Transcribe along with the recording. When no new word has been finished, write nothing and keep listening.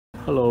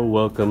Hello,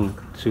 welcome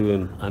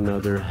to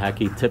another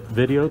hacky tip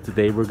video.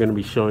 Today we're going to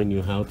be showing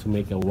you how to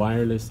make a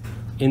wireless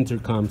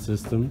intercom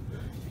system,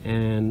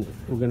 and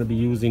we're going to be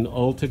using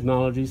old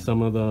technology.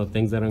 Some of the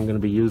things that I'm going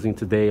to be using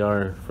today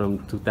are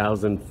from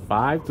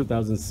 2005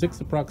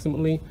 2006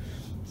 approximately,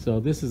 so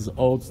this is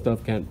old stuff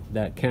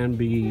that can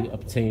be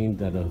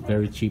obtained at a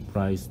very cheap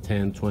price,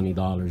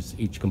 $10–20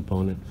 each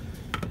component.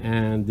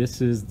 And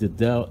this is the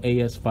Dell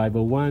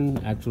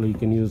AS501. Actually, you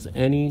can use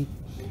any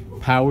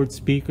powered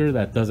speaker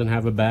that doesn't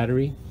have a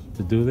battery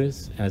to do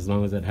this, as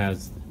long as it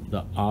has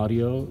the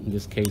audio. In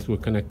this case, we're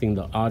connecting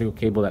the audio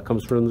cable that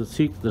comes from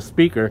the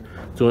speaker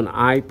to an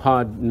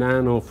iPod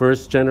Nano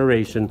first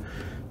generation,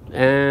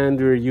 and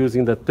we're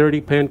using the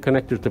 30-pin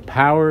connector to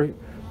power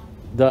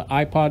the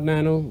iPod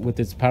Nano with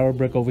its power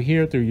brick over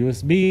here through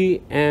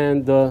USB,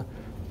 and the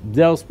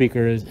Dell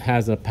speaker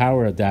has a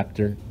power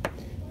adapter,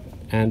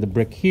 and the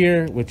brick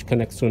here which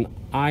connects to an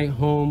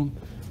iHome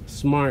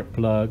smart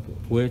plug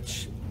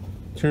which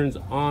turns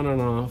on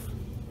and off.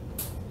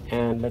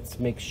 And let's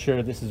make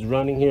sure this is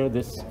running here.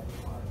 This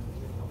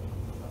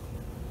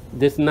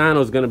Nano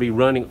is going to be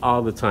running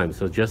all the time,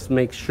 so just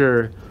make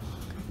sure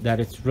that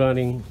it's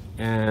running.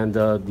 And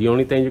the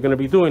only thing you're going to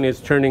be doing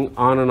is turning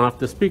on and off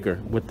the speaker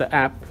with the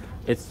app.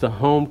 It's the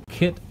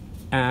HomeKit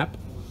app.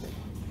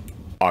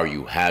 Are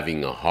you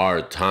having a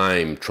hard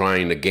time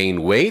trying to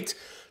gain weight?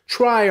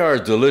 Try our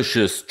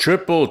delicious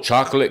triple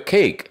chocolate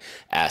cake.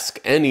 Ask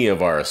any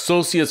of our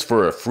associates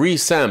for a free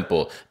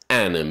sample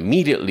and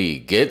immediately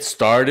get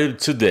started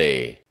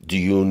today. Do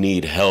you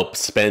need help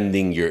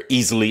spending your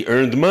easily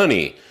earned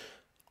money?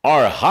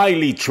 Our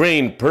highly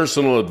trained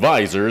personal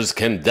advisors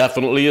can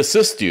definitely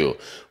assist you.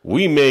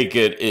 We make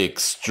it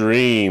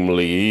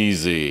extremely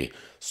easy.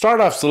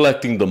 Start off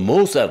selecting the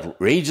most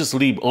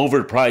outrageously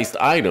overpriced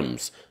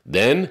items.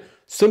 Then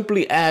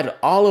simply add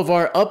all of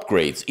our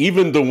upgrades,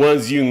 even the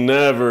ones you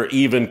never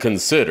even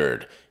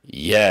considered.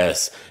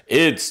 Yes,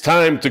 it's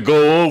time to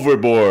go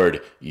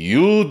overboard.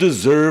 You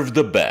deserve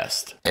the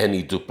best.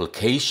 Any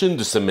duplication,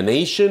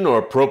 dissemination, or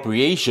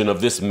appropriation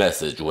of this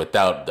message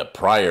without the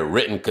prior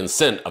written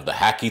consent of the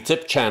Hacky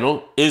Tip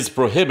channel is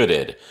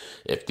prohibited.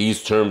 If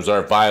these terms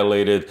are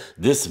violated,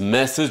 this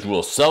message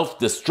will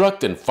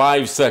self-destruct in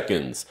 5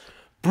 seconds.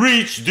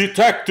 Breach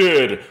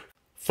detected.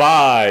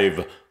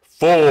 5,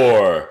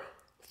 4,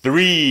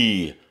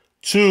 3,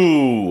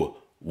 2,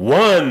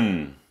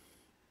 1.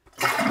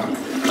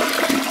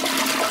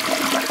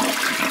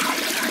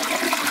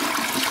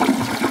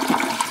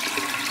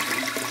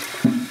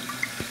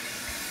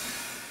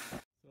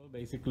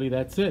 Basically,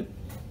 that's it.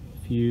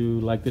 If you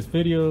like this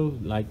video,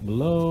 like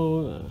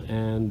below,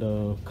 and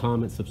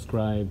comment,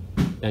 subscribe.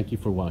 Thank you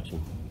for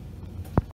watching.